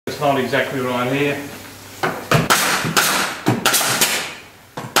not exactly right here.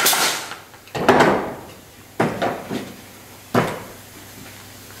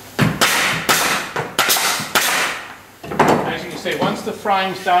 As you can see, once the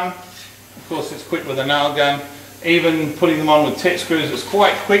frame's done, of course it's quick with a nail gun. Even putting them on with Tet screws, it's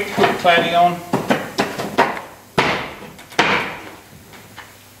quite quick to put the cladding on.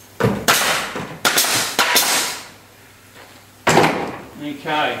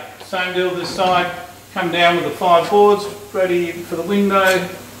 Okay, same deal this side. Come down with the 5 boards, ready for the window.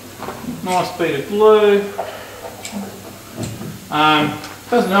 Nice bead of glue.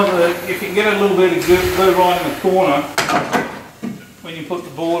 Doesn't help that if you get a little bit of glue right in the corner, when you put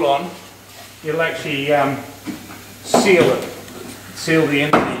the board on, you'll actually seal it. Seal the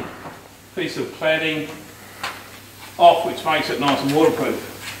end of the piece of cladding off, which makes it nice and waterproof.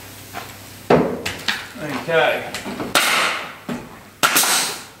 Okay.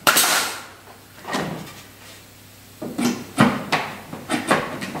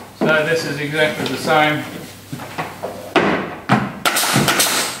 So this is exactly the same.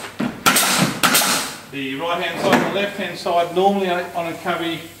 The right hand side and the left hand side normally on a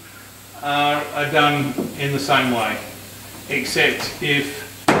cubby are done in the same way, except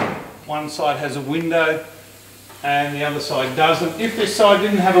if one side has a window and the other side doesn't. If this side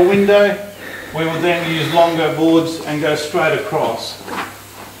didn't have a window, we would then use longer boards and go straight across.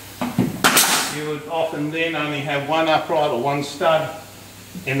 You would often then only have one upright or one stud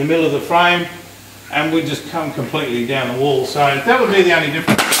in the middle of the frame, and would just come completely down the wall. So that would be the only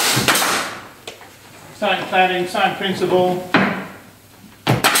difference. Same cladding, same principle.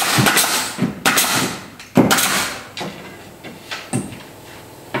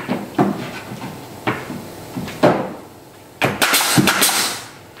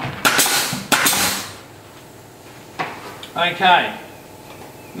 Okay,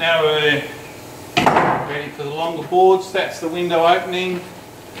 now we're ready for the longer boards. That's the window opening,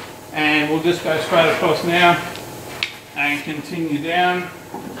 and we'll just go straight across now and continue down.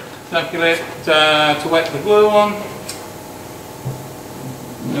 Don't forget to whack the glue on.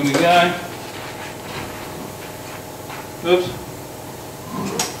 There we go. Oops.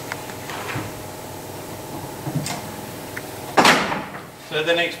 So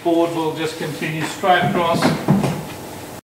the next board will just continue straight across.